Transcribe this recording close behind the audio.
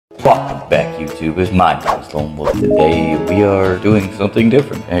Welcome back, YouTubers. My name is Lonewolf. Today we are doing something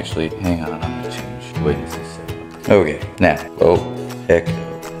different. Actually, hang on, I'm gonna change the way this is set up. Okay, now, oh, heck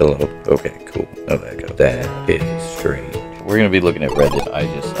no. Hello. Okay, cool. No echo. That is strange. We're gonna be looking at Reddit.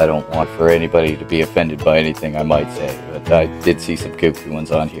 I don't want for anybody to be offended by anything I might say, but I did see some goofy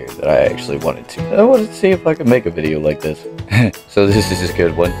ones on here that I actually wanted to. I wanted to see if I could make a video like this. So this is a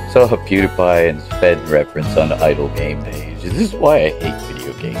good one. Saw a PewDiePie and Fed reference on the Idle game page. This is why I hate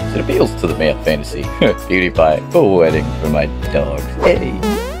video games. It appeals to the male fantasy. PewDiePie, a wedding for my dogs. Hey.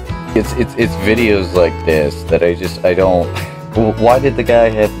 It's videos like this that I don't. Why did the guy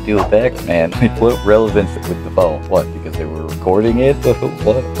have to do it back, man? What relevance with the phone? What? Because they were recording it?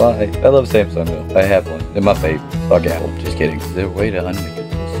 What? Why? I love Samsung though. I have one. They're my favorite. Fuck Apple. Just kidding. Is there a way to unmake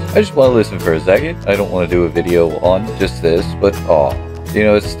it? I just want to listen for a second. I don't want to do a video on just this, but oh, you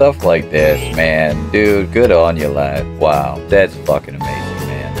know, it's stuff like this, man. Dude, good on you, lad. Wow, that's fucking amazing,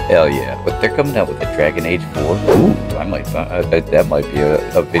 man. Hell yeah. But they're coming out with a Dragon Age 4. Ooh, I might, that might be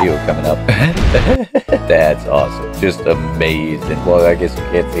a video coming up. That's awesome. Just amazing. Well, I guess you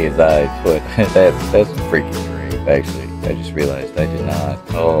can't see his eyes, but that's freaking great. Actually, I just realized I did not.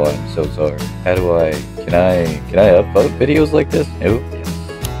 Oh, I'm so sorry. How do can I upload videos like this? No.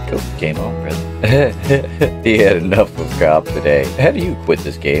 Game on, brother. He had enough of cop today. How do you quit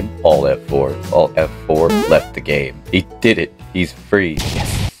this game? All F4. All F4 left the game. He did it. He's free.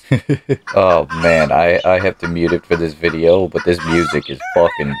 Yes. Oh man, I have to mute it for this video, but this music is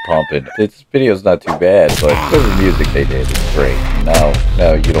fucking pumping. This video's not too bad, but for the music they did is great. Now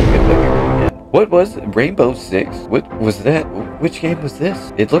you don't get to hear it again. What was it? Rainbow Six? What was that? Which game was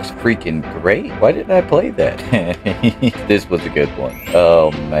this? It looks freaking great. Why didn't I play that? This was a good one.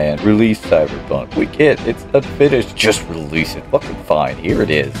 Oh man, release Cyberpunk. We can't. It's unfinished. Just release it. Fucking fine. Here it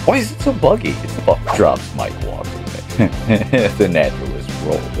is. Why is it so buggy? It's the fuck drops Mike walks away. The naturalist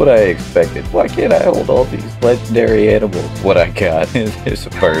roll. What I expected. Why can't I hold all these legendary animals? What I got is a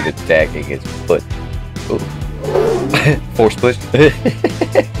bird attacking its foot. Force push.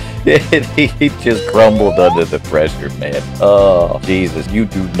 He just crumbled under the pressure, man. Oh, Jesus. You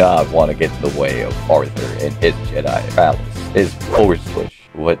do not want to get in the way of Arthur and his Jedi palace. His force push.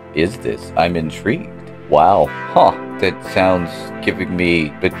 What is this? I'm intrigued. Wow. Huh. That sounds giving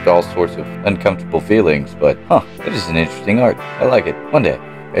me all sorts of uncomfortable feelings, but huh. That is an interesting art. I like it. One day.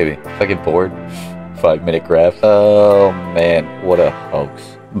 Maybe. If I get bored. 5-minute graphs. Oh, man. What a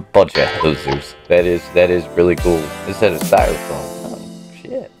hoax. Bunch of hosers. That is really cool. Instead of styrofoam.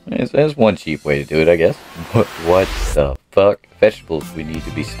 There's one cheap way to do it, I guess. What the fuck? Vegetables we need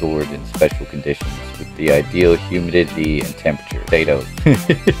to be stored in special conditions with the ideal humidity and temperature. Potatoes.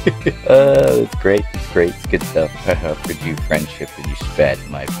 It's great. It's great. It's good stuff. I offered you friendship and you spat in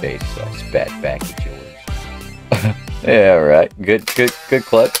my face, so I spat back at yours. Yeah, alright. Good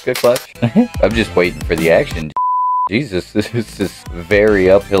clutch. Good clutch. I'm just waiting for the action. Jesus, this is this very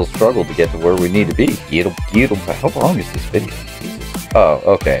uphill struggle to get to where we need to be. Get him. How long is this video? Jesus. Oh,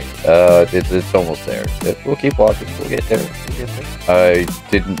 okay. It's almost there. We'll keep walking. We'll get there. I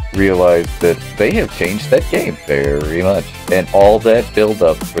didn't realize that they have changed that game very much. And all that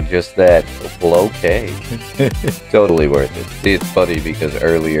build-up for just that. Well, okay. Totally worth it. See, it's funny because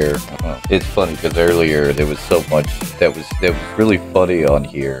earlier there was so much that was really funny on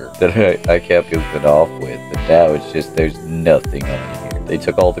here that I kept goofing off with. But now it's just there's nothing on here. They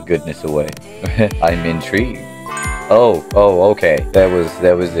took all the goodness away. I'm intrigued. Oh, okay. That was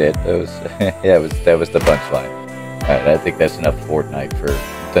it. That was the punchline. Alright, I think that's enough Fortnite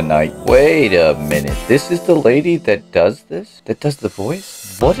for tonight. Wait a minute. This is the lady that does this? That does the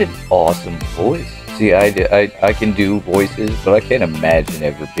voice? What an awesome voice. See, I can do voices, but I can't imagine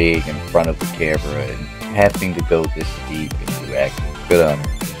ever being in front of the camera and having to go this deep into acting. Good on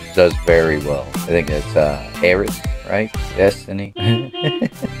her. She does very well. I think that's Eris, right? Destiny.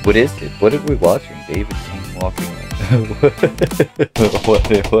 What is it? What are we watching? David King walking on. what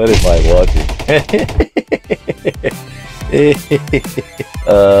am I watching?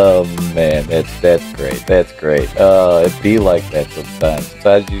 Oh man, that's great. That's great. It be like that sometimes.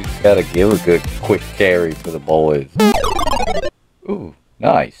 Sometimes you just gotta give a good quick carry for the boys. Ooh,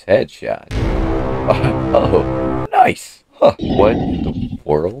 nice headshot. Oh, nice. Huh. What in the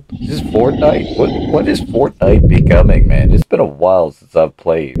world? Is this Fortnite? What is Fortnite becoming, man? It's been a while since I've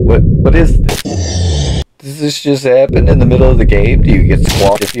played. What is this? Does this just happen in the middle of the game? Do you get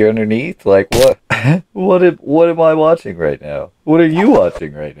squashed if you're underneath? Like what? What am I watching right now? What are you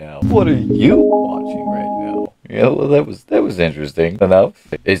watching right now? What are you watching right now? Yeah, well that was interesting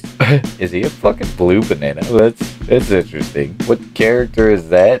enough. Is he a fucking blue banana? That's interesting. What character is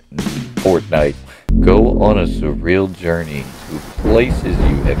that in Fortnite? Go on a surreal journey to places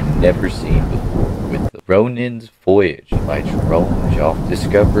you have never seen before with the Ronin's Voyage by Jerome Joff.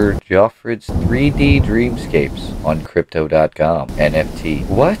 Discover Joffred's 3D dreamscapes on Crypto.com. NFT.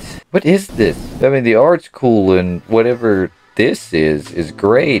 What? What is this? I mean, the art's cool and whatever this is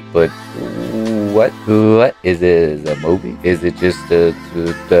great, but what is it? Is it a movie? Is it just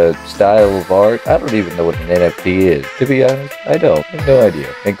the style of art? I don't even know what an NFT is, to be honest. I don't. I have no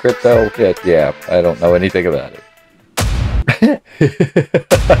idea. And crypto, yeah, I don't know anything about it.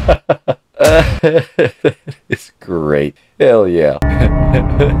 It's great. Hell yeah.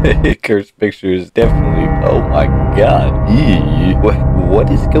 Cursed picture is definitely. Oh my god. Eee. What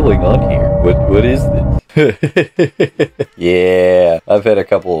is going on here? What is this? Yeah, I've had a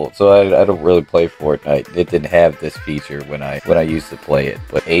couple. So I don't really play Fortnite. It didn't have this feature when I used to play it,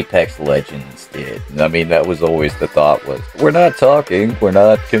 but Apex Legends did. I mean, that was always the thought was, we're not talking, we're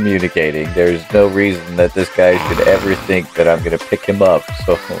not communicating. There's no reason that this guy should ever think that I'm gonna pick him up.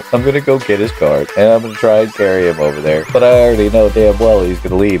 So I'm gonna go get his card and I'm gonna try and carry him over there. But I already know damn well he's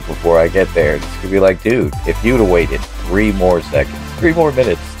gonna leave before I get there. It's gonna be like, dude, if you'd have waited 3 more seconds, 3 more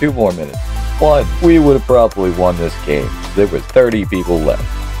minutes, 2 more minutes, 1, we would have probably won this game. There was 30 people left.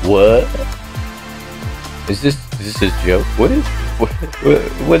 What? Is this a joke?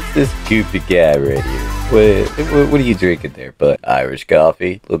 What's this goofy guy right here? What are you drinking there, bud? Irish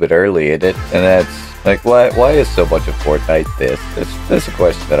coffee? A little bit early in it. And that's like, why is so much of Fortnite this? That's a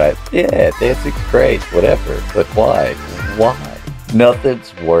question that yeah, dancing's great, whatever. But why? Why?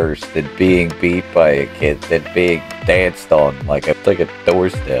 Nothing's worse than being beat by a kid than being danced on like a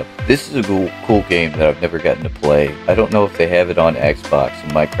doorstep. This is a cool game that I've never gotten to play. I don't know if they have it on Xbox,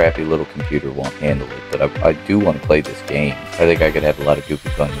 and my crappy little computer won't handle it, but I do want to play this game. I think I could have a lot of goofy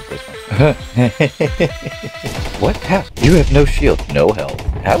fun with this one. What? How? You have no shield, no health.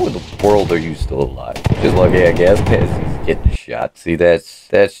 How in the world are you still alive? Just like, yeah, gas pass, he's getting shot. See, that's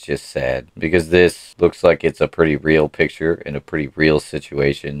just sad, because this looks like it's a pretty real picture in a pretty real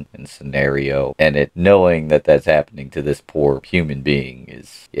situation and scenario, and knowing that that's happening to this poor human being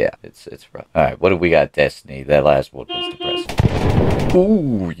is, yeah, it's rough. Alright, what do we got, Destiny? That last one was depressing.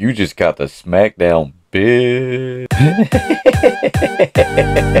 Ooh, you just got the smackdown, bitch.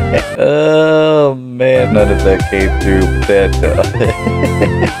 Oh man, none of that came through.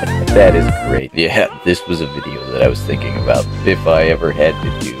 That is great. Yeah, this was a video that I was thinking about. If I ever had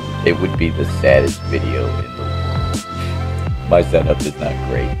to do, it would be the saddest video in the world. My setup is not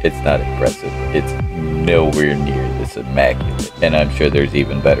great. It's not impressive. It's nowhere near this immaculate. And I'm sure there's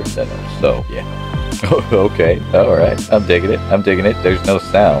even better setups. So, yeah. Okay, alright. I'm digging it. I'm digging it. There's no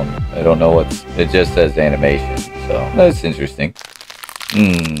sound. I don't know it just says animation. So, that's interesting.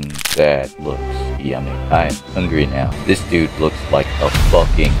 That looks yummy. I'm hungry now. This dude looks like a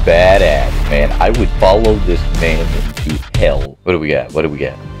fucking badass, man. I would follow this man into hell. What do we got? What do we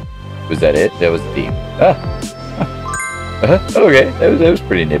got? Was that it? That was the theme. Okay, that was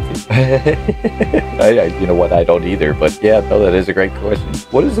pretty nifty. You know what? I don't either, but yeah, no, that is a great question.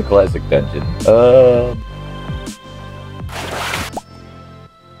 What is a classic dungeon?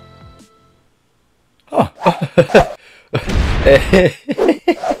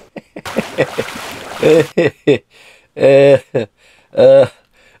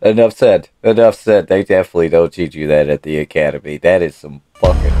 Enough said. Enough said. They definitely don't teach you that at the academy. That is some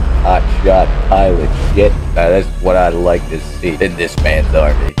fucking hotshot pilot shit. That's what I'd like to see in this man's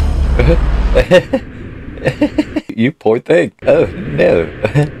army. You poor thing. Oh no.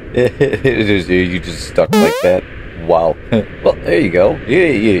 You just stuck like that. Wow. Well, there you go.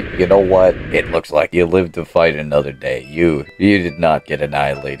 You know what? It looks like you lived to fight another day. You did not get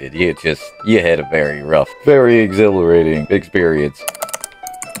annihilated. You had a very rough, very exhilarating experience.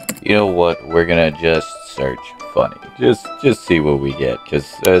 You know what? We're gonna just search funny. Just see what we get, because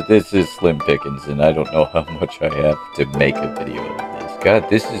this is slim pickings, and I don't know how much I have to make a video of this. God,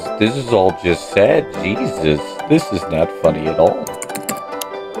 this is all just sad. Jesus, this is not funny at all.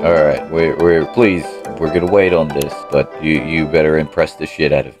 All right, we're gonna wait on this, but you better impress the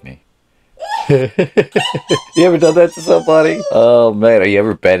shit out of me. You ever done that to somebody? Oh man, have you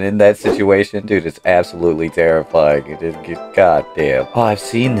ever been in that situation? Dude, it's absolutely terrifying. It is, goddamn. Oh, I've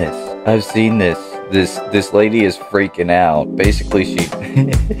seen this. I've seen this. This lady is freaking out. Basically,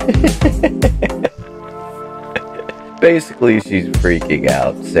 she's freaking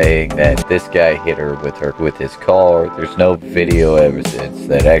out, saying that this guy hit her with his car. There's no video evidence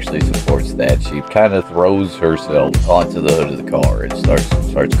that actually supports that. She kind of throws herself onto the hood of the car and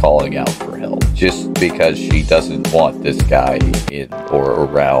starts calling out for help, just because she doesn't want this guy in or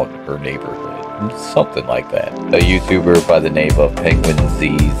around her neighborhood. Something like that. A YouTuber by the name of Penguin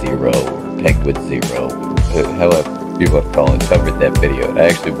Z0 or Penguin Zero, however you want to call it, covered that video. And I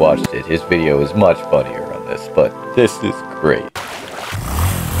actually watched it. His video is much funnier on this, but this is great.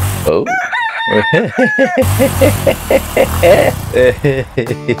 Oh.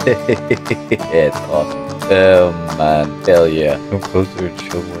 That's awesome. Oh man, hell yeah. Come closer and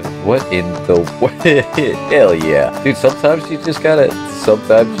show it. What in the world? Hell yeah. Dude, sometimes you just gotta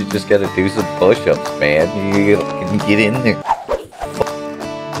do some push-ups, man. You can get in there.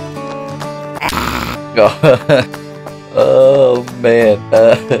 Oh man.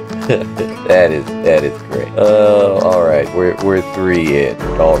 That is great. Alright, we're 3 in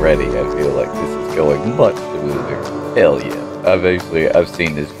already. I feel like this is going much smoother. Hell yeah. I've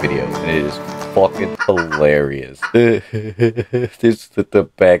seen this video and it is fucking hilarious. This the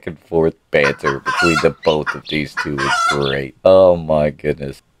back and forth banter between the both of these two is great. Oh my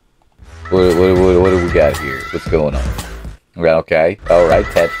goodness. What do we got here? What's going on? Okay. Alright,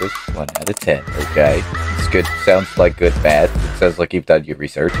 Tetris. 1 out of 10. Okay. It's good. Sounds like good math. It sounds like you've done your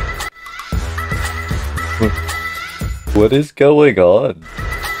research. What is going on?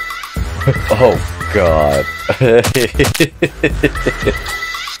 Oh god.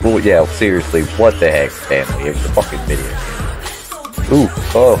 Well, yeah, seriously, what the heck, Stanley? It was a fucking video. Ooh,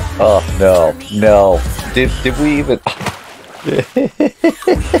 oh, no, no. Did we even...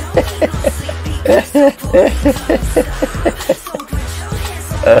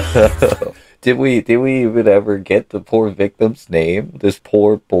 Did we even ever get the poor victim's name? This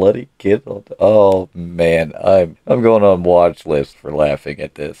poor bloody kid. Oh man, I'm going on watch list for laughing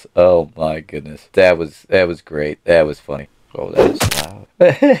at this. Oh my goodness, that was great. That was funny. Oh, that is loud.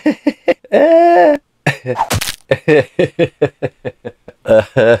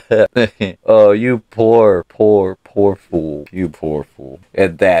 Oh, you poor fool. You poor fool.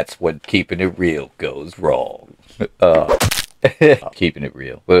 And that's when keeping it real goes wrong. Keeping it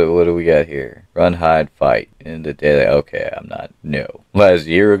real. What do we got here? Run, hide, fight. In the day. Okay, I'm not. No. Last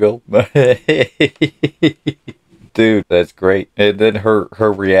year ago? Dude, that's great. And then her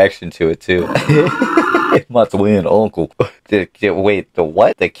reaction to it too. My twin uncle. Wait, the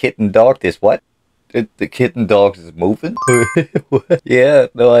what? The kitten dog? This what? The kitten dog is moving? Yeah,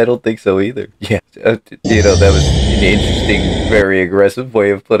 no, I don't think so either. Yeah, you know, that was an interesting, very aggressive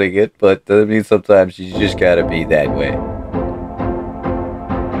way of putting it, but I mean, sometimes you just gotta be that way.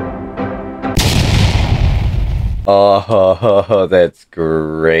 Oh, that's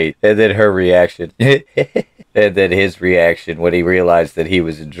great. And then her reaction. And then his reaction when he realized that he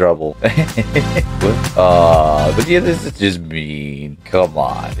was in trouble. But yeah, this is just mean. Come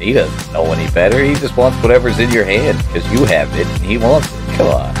on. He doesn't know any better. He just wants whatever's in your hand because you have it and he wants it. Come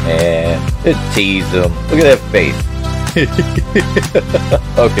on, man. Just tease him. Look at that face.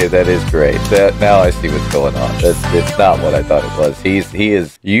 Okay, that is great. Now I see what's going on. It's not what I thought it was. He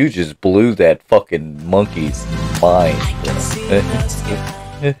is. You just blew that fucking monkey's mind.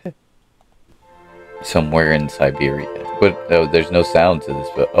 Somewhere in Siberia. But oh, there's no sound to this.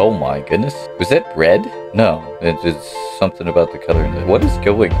 But oh my goodness, was that red? No, it's just something about the color. What is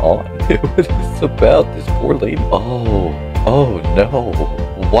going on? What is this about? This poor lady. Oh no.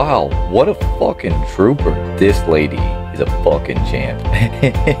 Wow, what a fucking trooper. This lady is a fucking champ.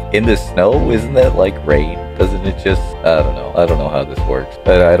 In the snow, isn't that like rain? Doesn't it just, I don't know. I don't know how this works.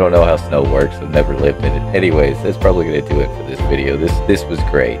 I don't know how snow works. I've never lived in it. Anyways, that's probably going to do it for this video. This was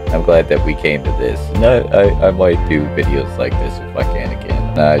great. I'm glad that we came to this. I might do videos like this if I can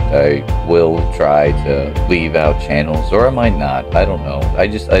again. I will try to leave out channels, or I might not. I don't know. I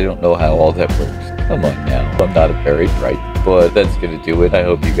don't know how all that works. Come on now. I'm not a very bright. But that's going to do it. I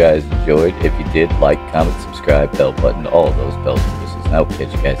hope you guys enjoyed. If you did, like, comment, subscribe, bell button, all those bells and whistles. And I'll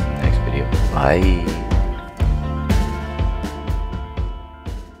catch you guys in the next video. Bye.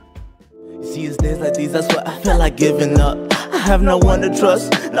 See, it's days like these, that's why I feel like giving up. I have no one to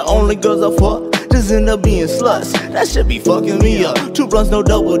trust. The only girls I fuck just end up being sluts. That shit be fucking me up. 2 blunts, no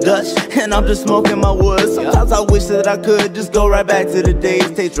double dutch, and I'm just smoking my wood. Sometimes I wish that I could just go right back to the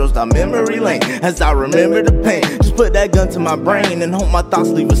days. Taste roast down memory lane as I remember the pain. Just put that gun to my brain and hope my thoughts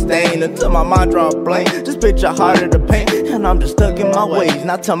leave a stain until my mind draw a blank. Just picture harder to paint, and I'm just stuck in my ways.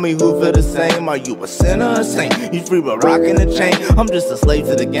 Now tell me who feel the same. Are you a sinner or a saint? You free but rocking the chain. I'm just a slave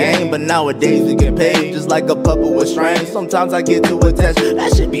to the game, but nowadays we get paid just like a puppet with strings. Sometimes I get too attached.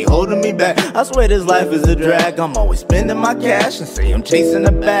 That shit be holding me back. I swear this life is a drag. I'm always spending my cash and say I'm chasing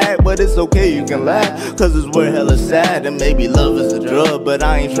the bag, but it's okay, you can laugh, cause it's where hella sad. And maybe love is a drug, but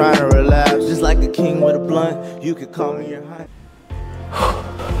I ain't trying to relapse. Just like a king with a blunt, you could call me your high.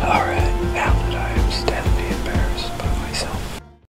 Alright.